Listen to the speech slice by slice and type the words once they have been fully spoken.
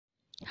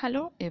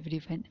Hello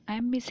everyone, I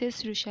am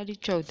Mrs. Rushali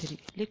Chaudhary,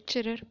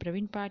 lecturer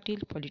Praveen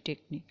Patil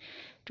Polytechnic.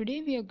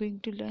 Today we are going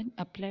to learn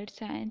Applied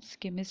Science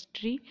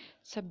Chemistry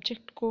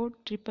subject code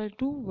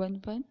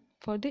 22211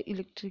 for the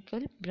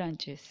electrical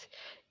branches.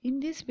 In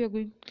this we are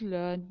going to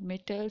learn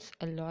metals,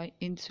 alloy,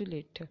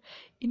 insulator.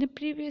 In a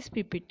previous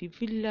PPT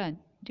we learned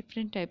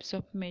different types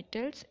of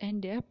metals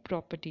and their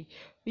property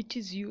which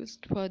is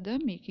used for the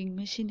making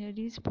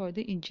machineries for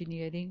the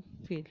engineering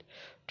field.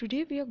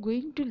 Today we are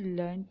going to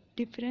learn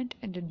different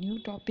and a new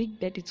topic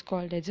that is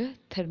called as a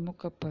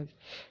thermocouple.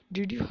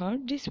 Did you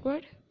heard this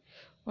word?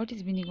 What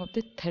is meaning of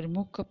the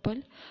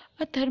thermocouple?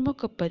 A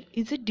thermocouple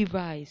is a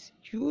device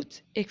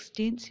used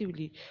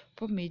extensively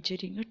for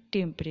measuring a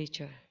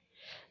temperature,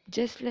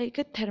 just like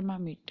a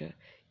thermometer.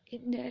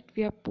 In that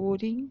we are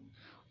pouring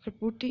or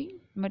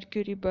putting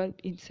mercury bulb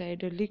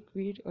inside a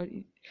liquid or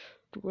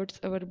towards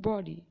our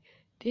body,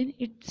 then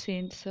it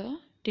sends a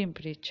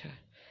temperature.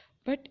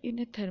 But in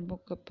a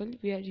thermocouple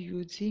we are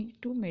using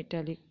two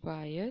metallic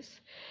wires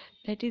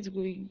that is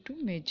going to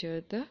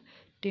measure the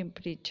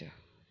temperature.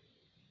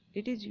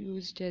 It is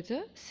used as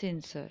a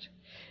sensor.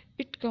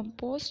 It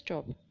composed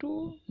of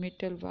two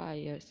metal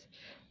wires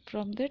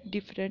from the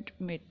different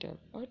metal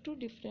or two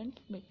different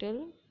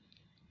metal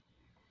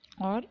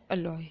or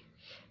alloy.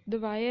 The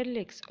wire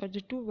legs or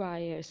the two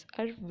wires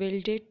are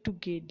welded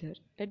together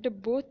at the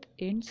both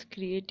ends,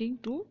 creating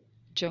two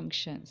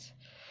junctions.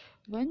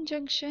 One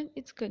junction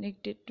is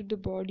connected to the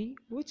body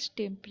whose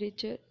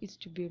temperature is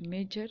to be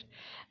measured,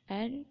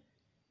 and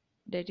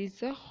that is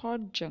the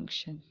hot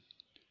junction.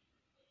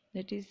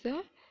 That is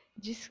the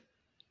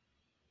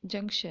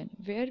junction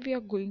where we are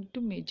going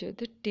to measure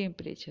the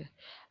temperature,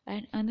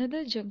 and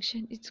another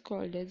junction is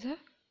called as a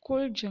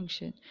cold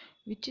junction,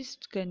 which is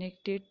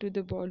connected to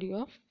the body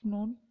of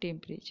known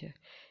temperature.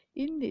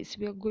 In this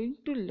we are going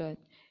to learn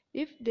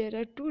if there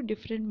are two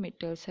different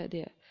metals are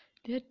there,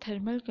 their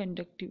thermal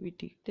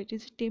conductivity, that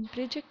is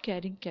temperature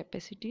carrying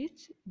capacity,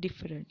 is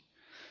different.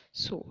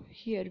 So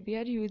here we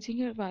are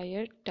using a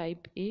wire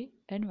type A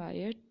and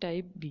wire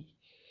type B.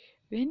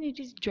 When it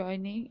is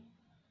joining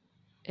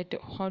at a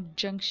hot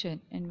junction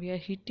and we are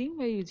heating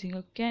by using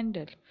a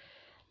candle,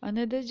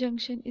 another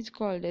junction is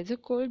called as a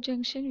cold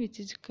junction, which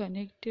is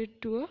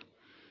connected to a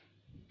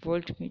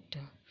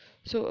voltmeter.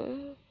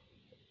 So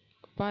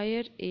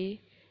wire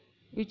A,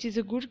 which is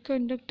a good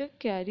conductor,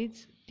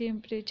 carries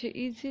temperature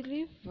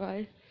easily,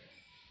 while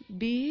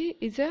B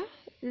is a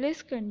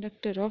less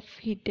conductor of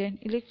heat and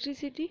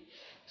electricity,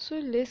 so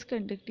less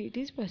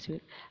conductivity is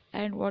possible.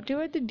 And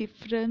whatever the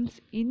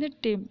difference in the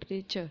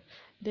temperature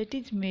that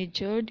is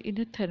measured in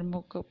a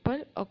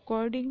thermocouple,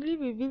 accordingly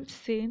we will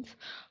sense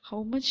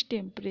how much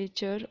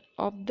temperature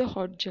of the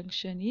hot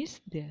junction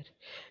is there.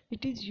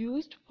 It is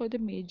used for the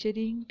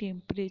measuring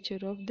temperature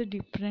of the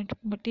different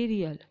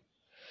material.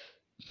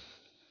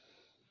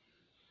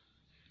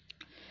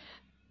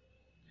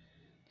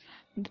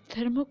 The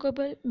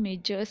thermocouple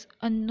measures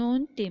a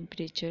known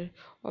temperature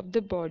of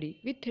the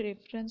body with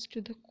reference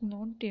to the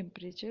known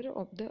temperature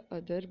of the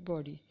other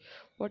body.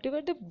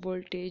 Whatever the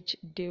voltage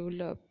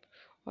developed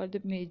or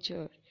the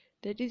measure,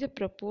 that is a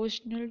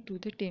proportional to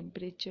the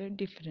temperature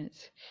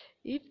difference.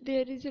 If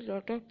there is a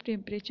lot of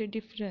temperature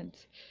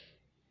difference,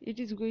 it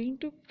is going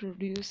to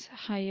produce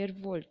higher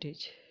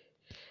voltage.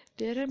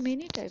 There are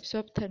many types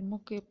of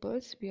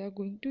thermocouples we are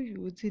going to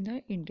use in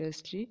our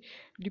industry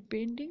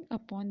depending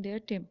upon their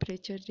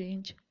temperature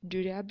range,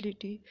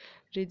 durability,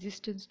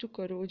 resistance to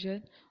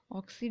corrosion,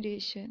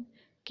 oxidation,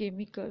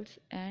 chemicals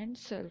and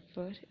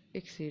sulfur,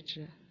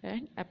 etc.,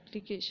 and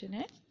application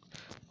and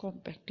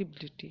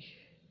compatibility.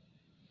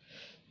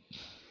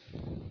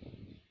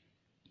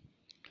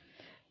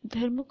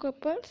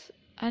 Thermocouples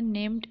are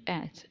named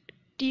as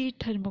T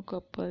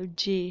thermocouple,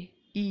 J,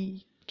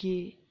 E,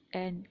 K,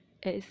 N,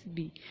 S,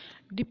 B,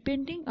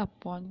 depending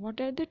upon what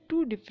are the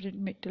two different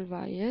metal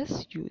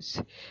wires used.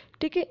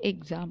 Take an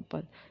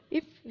example.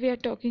 If we are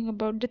talking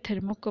about the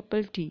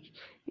thermocouple T,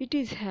 it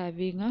is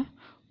having a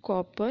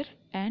copper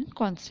and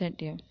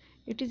constantium.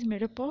 It is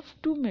made up of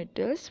two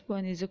metals.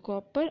 One is a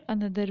copper,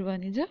 another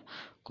one is a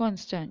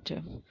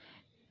constantium.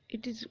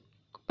 It is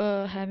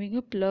having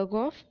a plug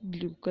of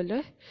blue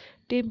color.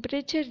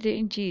 Temperature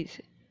range is,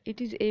 it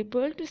is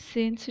able to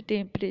sense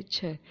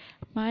temperature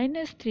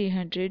minus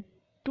 300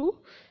 to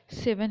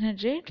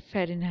 700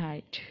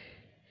 Fahrenheit.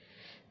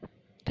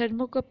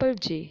 Thermocouple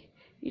J,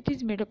 it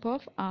is made up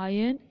of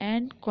iron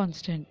and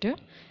constantium.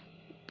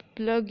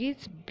 Plug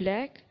is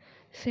black.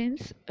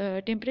 Since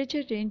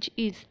temperature range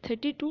is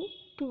 32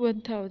 to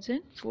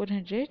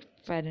 1400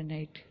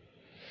 Fahrenheit.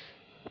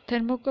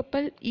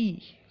 Thermocouple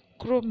E,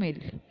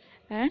 chromyl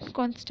and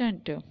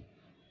constantium,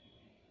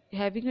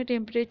 having a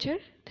temperature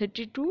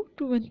 32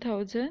 to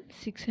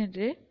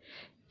 1600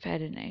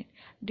 Fahrenheit.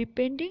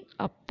 Depending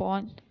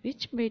upon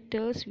which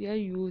metals we are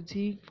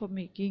using for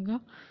making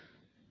a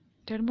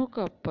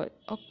thermocouple,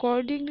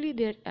 accordingly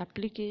their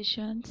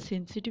application,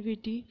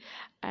 sensitivity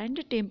and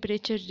the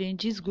temperature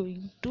range is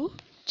going to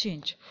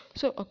change.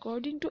 So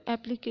according to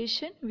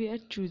application we are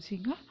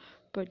choosing a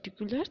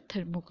particular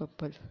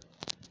thermocouple.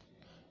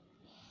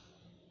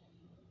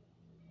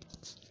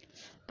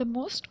 The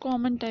most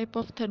common type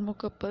of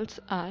thermocouples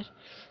are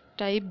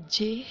type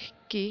J,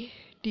 K,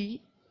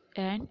 T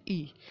and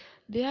E.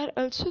 They are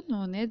also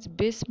known as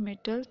base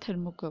metal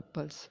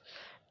thermocouples.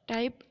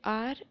 Type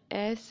R,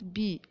 S,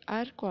 B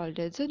are called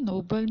as a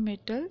noble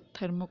metal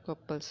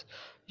thermocouples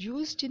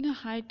used in a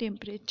high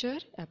temperature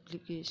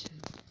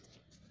application.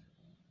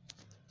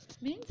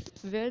 Means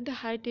where the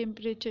high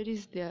temperature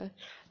is there,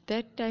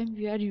 that time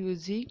we are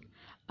using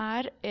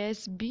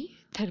RSB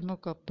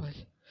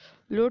thermocouple.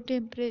 Low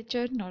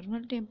temperature,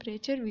 normal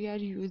temperature, we are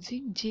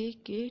using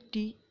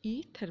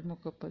JKTE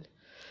thermocouple.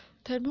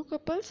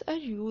 Thermocouples are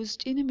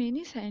used in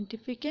many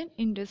scientific and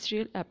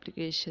industrial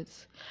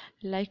applications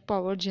like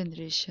power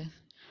generation,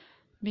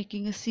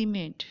 making a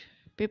cement,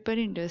 paper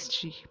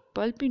industry,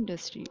 pulp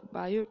industry,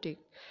 biotech,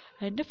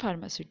 and the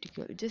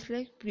pharmaceutical, just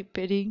like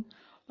preparing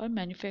or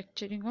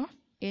manufacturing of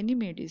any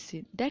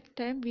medicine. That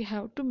time we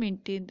have to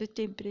maintain the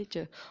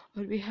temperature,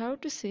 or we have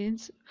to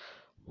sense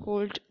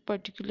hold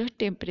particular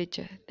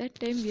temperature. That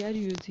time we are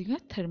using a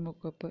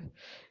thermocouple.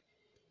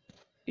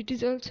 It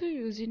is also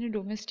used in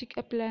domestic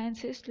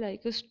appliances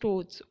like a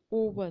stoves,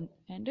 oven,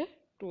 and a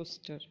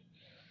toaster.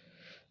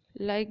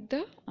 Like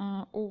the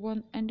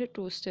oven and a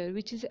toaster,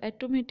 which is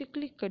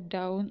automatically cut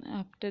down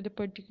after the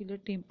particular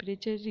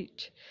temperature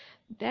reach.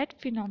 That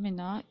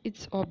phenomena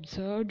is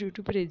observed due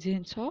to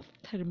presence of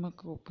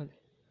thermocouple.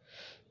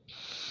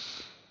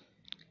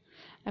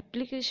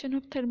 Application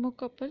of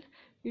thermocouple: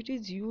 it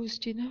is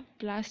used in a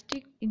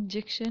plastic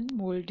injection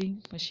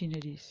molding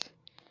machineries.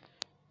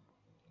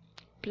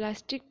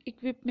 Plastic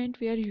equipment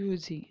we are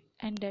using,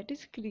 and that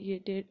is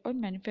created or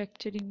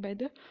manufacturing by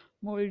the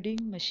molding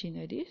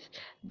machineries.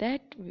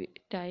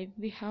 Time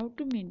we have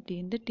to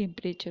maintain the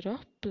temperature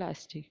of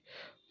plastic.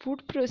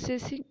 Food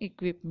processing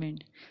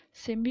equipment,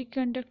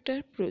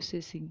 semiconductor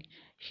processing,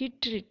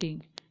 heat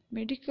treating,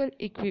 medical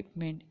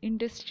equipment,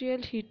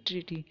 industrial heat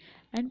treating,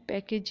 and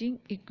packaging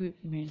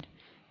equipment.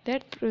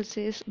 That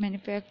process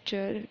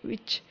manufacture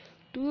which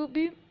to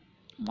be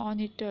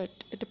monitored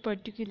at a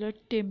particular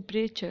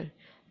temperature.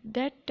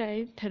 That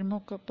time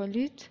thermocouple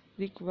is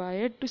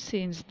required to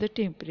sense the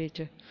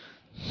temperature.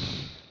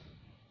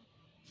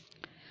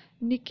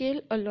 Nickel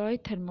alloy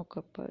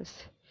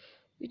thermocouples.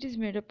 It is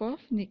made up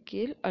of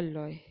nickel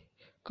alloy.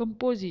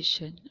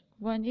 Composition: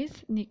 one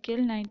is nickel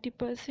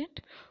 90%,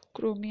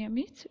 chromium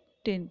is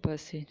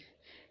 10%.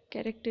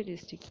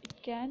 Characteristic: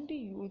 it can be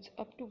used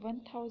up to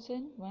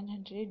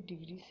 1100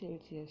 degrees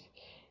Celsius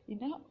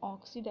in an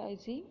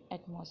oxidizing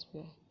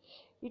atmosphere.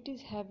 It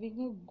is having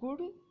a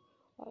good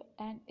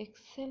and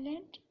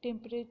excellent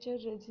temperature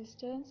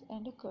resistance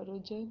and a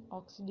corrosion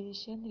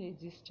oxidation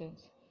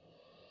resistance.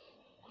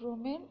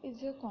 Chromium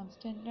is a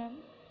constantum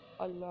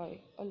alloy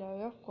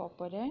of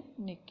copper and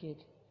nickel.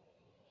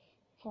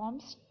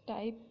 Forms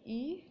type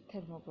E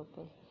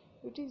thermocouple.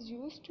 It is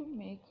used to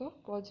make a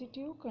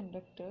positive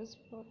conductors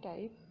for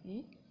type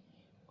E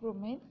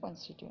chromium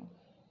constituent.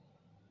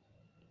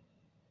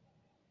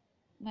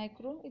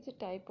 Nichrome is a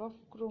type of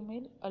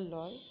chromium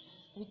alloy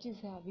which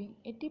is having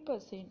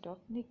 80% of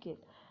nickel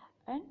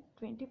and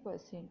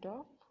 20%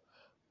 of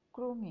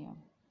chromium,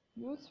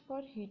 used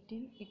for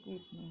heating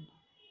equipment.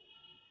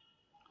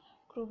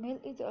 Chromium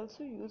is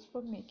also used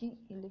for making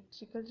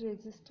electrical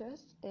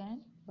resistors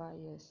and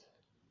wires.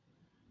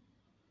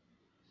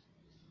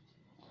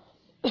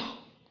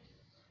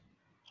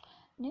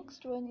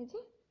 Next one is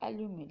a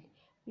aluminum.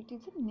 It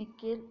is a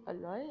nickel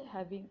alloy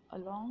having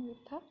along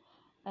with the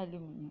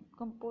aluminum.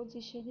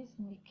 Composition is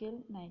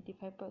nickel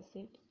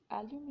 95%,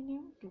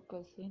 aluminum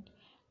 2%,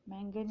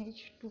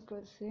 manganese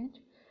 2%,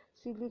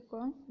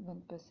 silicon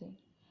 1%.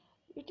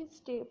 It is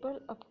stable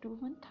up to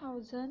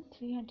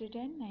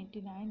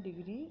 1399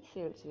 degrees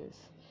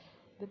Celsius.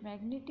 The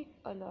magnetic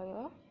alloy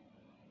of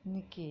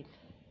nickel.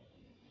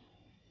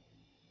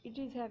 It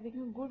is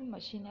having a good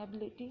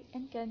machinability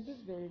and can be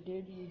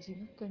welded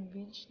using a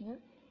conventional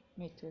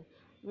method.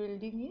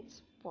 Welding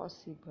is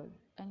possible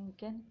and we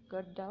can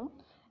cut down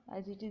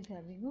as it is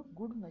having a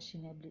good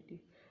machinability.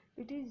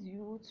 It is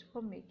used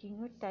for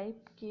making a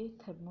type K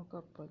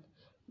thermocouple,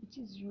 which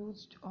is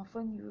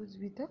often used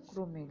with a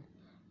chromium.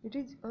 It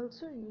is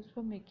also used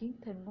for making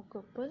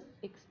thermocouple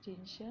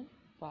extension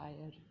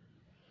wire.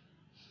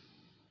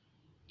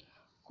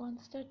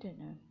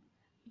 Constantanum.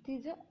 It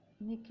is a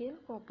nickel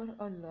copper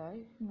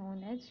alloy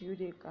known as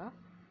Eureka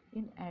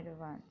in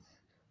advance.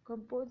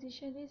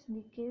 Composition is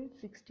nickel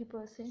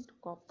 60%,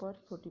 copper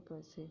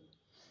 40%.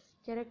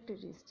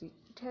 Characteristic: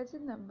 it has a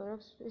number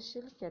of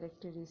special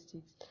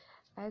characteristics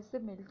as the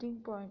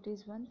melting point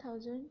is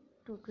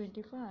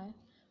 1225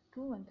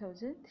 to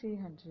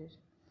 1300.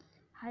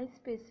 High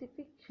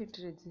specific heat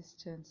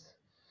resistance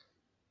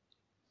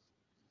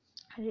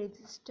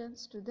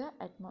to the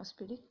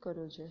atmospheric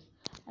corrosion,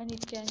 and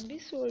it can be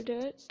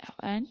soldered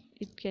and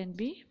it can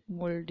be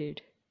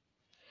molded.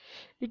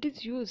 It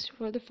is used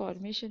for the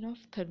formation of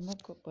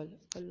thermocouple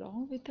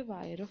along with a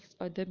wire of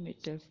other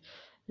metals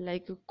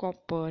like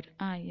copper,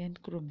 iron,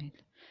 chromium.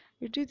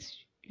 It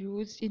is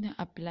used in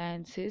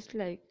appliances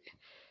like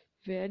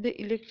where the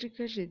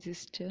electrical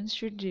resistance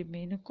should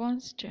remain a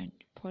constant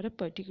for a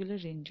particular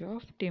range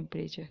of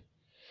temperature.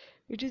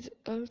 It is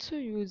also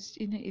used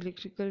in an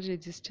electrical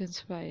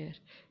resistance wire.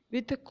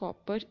 With the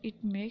copper,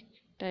 it makes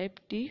type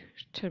T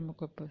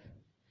thermocouple.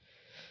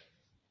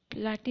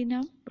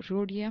 Platinum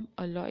rhodium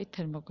alloy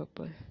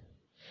thermocouple.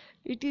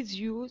 It is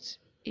used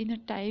in a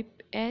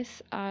type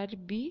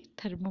SRB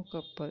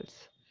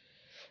thermocouples,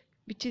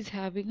 which is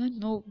having a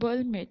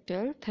noble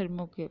metal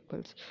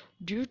thermocouples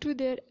due to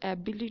their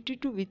ability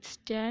to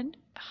withstand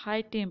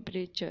high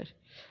temperature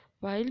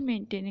while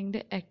maintaining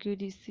the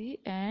accuracy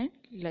and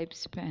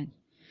lifespan.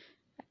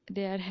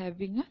 They are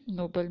having a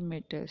noble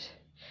metals.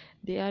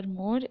 They are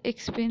more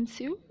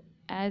expensive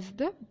as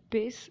the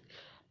base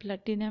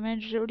platinum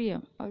and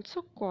rhodium,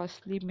 also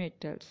costly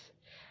metals.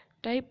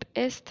 Type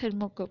S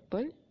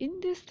thermocouple. In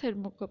this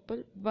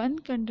thermocouple, one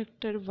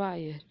conductor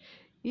wire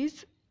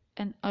is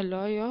an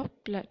alloy of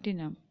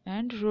platinum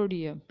and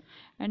rhodium,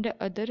 and the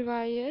other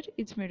wire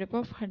is made up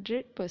of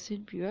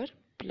 100% pure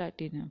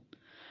platinum.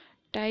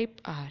 Type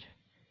R.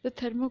 The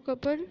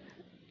thermocouple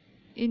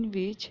in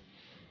which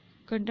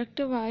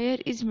conductor wire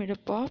is made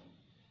up of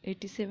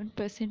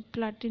 87%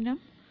 platinum,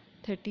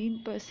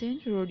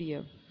 13%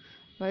 rhodium,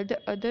 while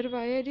the other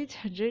wire is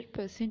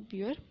 100%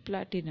 pure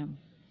platinum.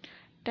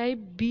 Type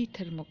B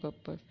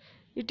thermocouple.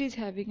 It is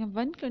having a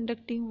one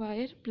conducting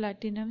wire,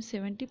 platinum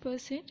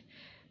 70%,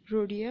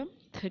 rhodium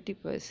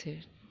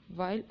 30%,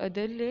 while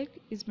other leg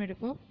is made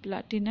up of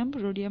platinum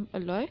rhodium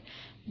alloy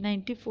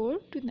 94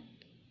 to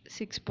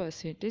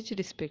 6%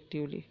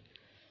 respectively.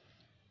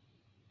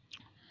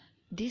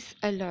 This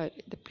alloy,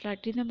 the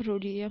platinum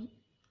rhodium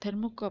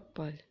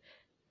thermocouple,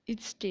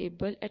 is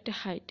stable at a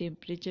high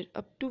temperature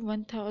up to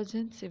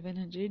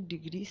 1700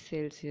 degrees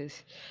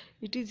Celsius.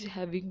 It is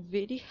having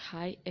very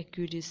high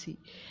accuracy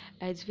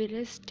as well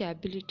as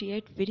stability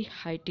at very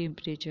high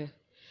temperature.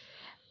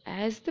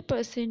 As the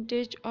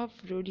percentage of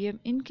rhodium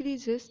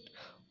increases,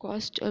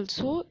 cost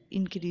also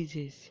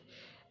increases.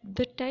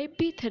 The type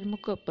B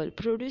thermocouple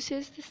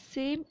produces the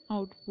same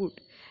output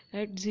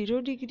at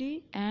 0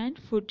 degree and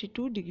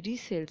 42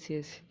 degrees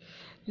Celsius,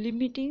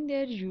 limiting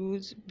their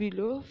use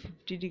below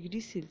 50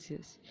 degrees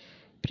Celsius.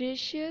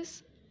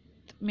 Precious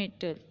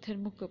metal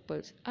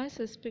thermocouples are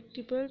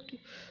susceptible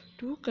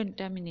to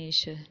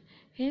contamination.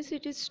 Hence,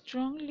 it is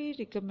strongly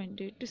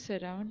recommended to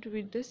surround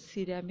with the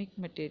ceramic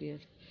material.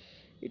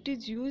 It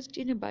is used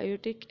in a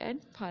biotech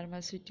and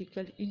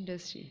pharmaceutical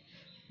industry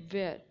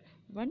where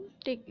 1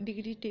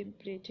 degree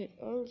temperature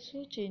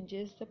also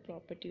changes the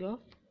property of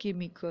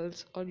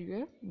chemicals or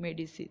your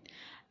medicine.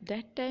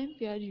 That time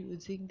we are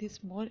using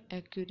this more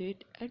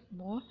accurate and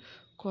more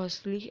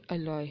costly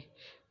alloy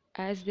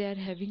as they are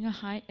having a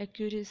high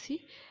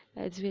accuracy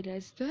as well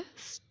as the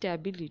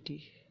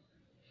stability.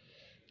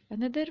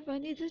 Another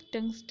one is a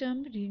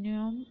tungsten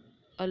rhenium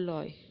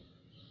alloy.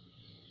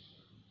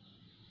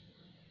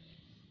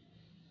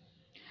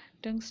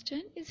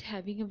 Tungsten is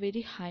having a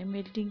very high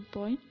melting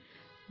point,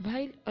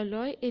 while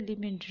alloy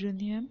element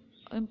rhenium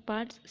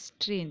imparts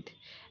strength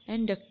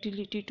and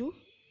ductility to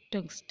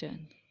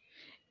tungsten.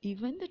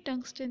 Even the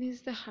tungsten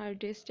is the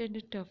hardest and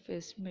the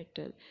toughest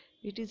metal.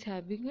 It is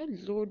having a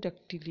low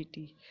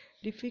ductility,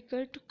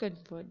 difficult to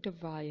convert the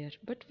wire.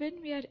 But when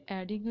we are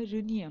adding a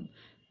rhenium,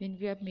 when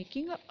we are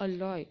making a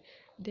alloy,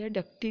 their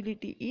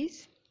ductility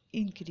is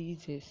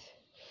increases.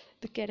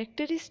 The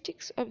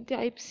characteristics of the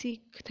type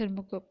C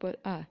thermocouple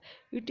are: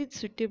 it is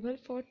suitable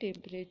for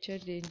temperature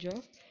range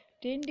of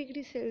 10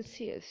 degrees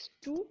Celsius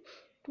to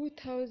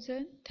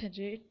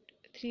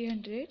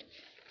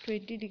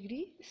 2320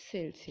 degrees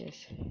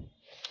Celsius.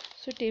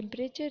 So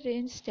temperature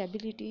range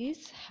stability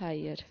is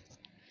higher,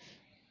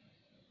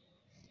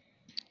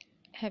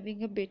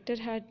 having a better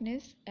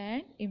hardness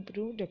and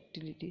improved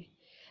ductility.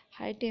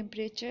 High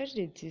temperature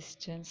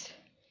resistance.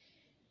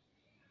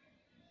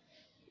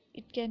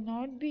 It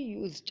cannot be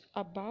used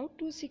above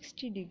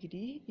 260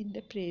 degree in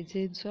the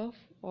presence of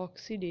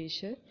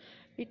oxidation.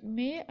 It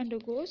may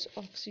undergo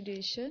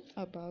oxidation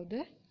above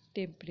the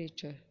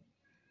temperature.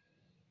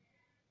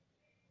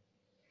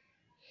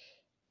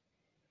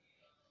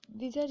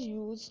 These are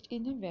used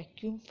in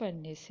vacuum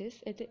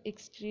furnaces at an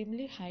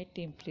extremely high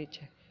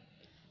temperature.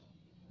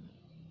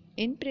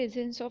 In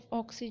presence of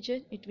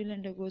oxygen, it will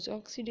undergo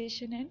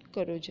oxidation and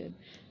corrosion.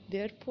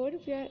 Therefore,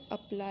 we are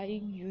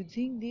applying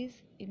using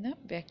these in a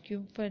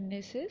vacuum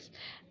furnaces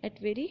at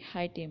very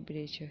high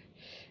temperature.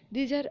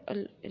 These are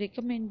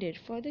recommended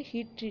for the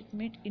heat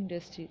treatment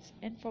industries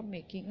and for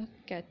making a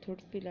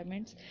cathode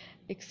filaments,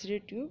 X-ray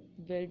tube,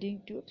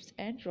 welding tubes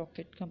and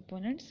rocket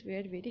components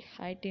where very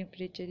high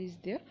temperature is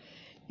there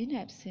in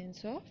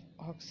absence of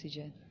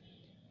oxygen.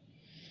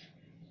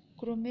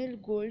 Chromel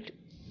gold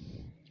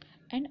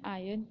and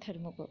iron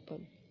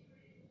thermocouple.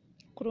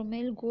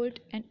 Chromel gold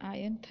and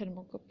iron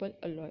thermocouple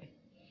alloy,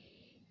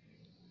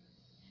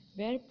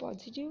 where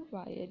positive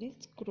wire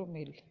is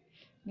chromel,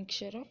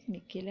 mixture of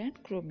nickel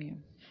and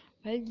chromium,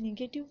 while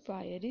negative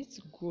wire is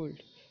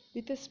gold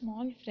with a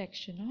small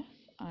fraction of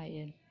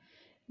iron.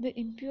 The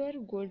impure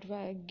gold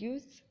wire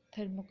gives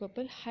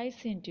thermocouple high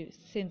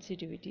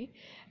sensitivity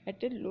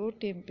at a low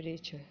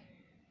temperature,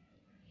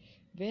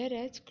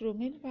 whereas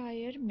chromium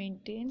wire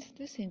maintains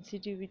the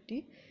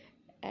sensitivity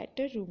at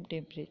a room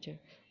temperature.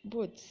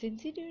 Both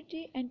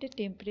sensitivity and the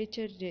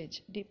temperature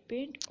range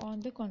depend on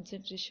the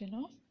concentration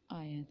of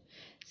ion.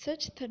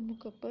 Such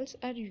thermocouples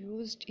are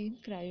used in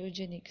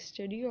cryogenic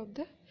study of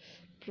the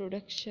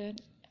production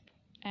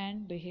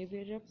and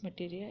behavior of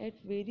material at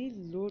very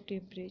low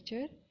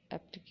temperature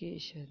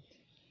applications.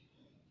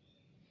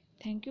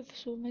 Thank you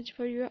so much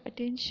for your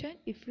attention.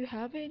 If you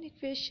have any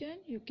question,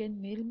 you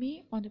can mail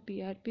me on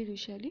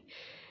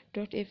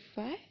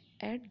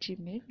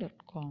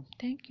prprushali.fy@gmail.com.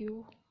 Thank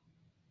you.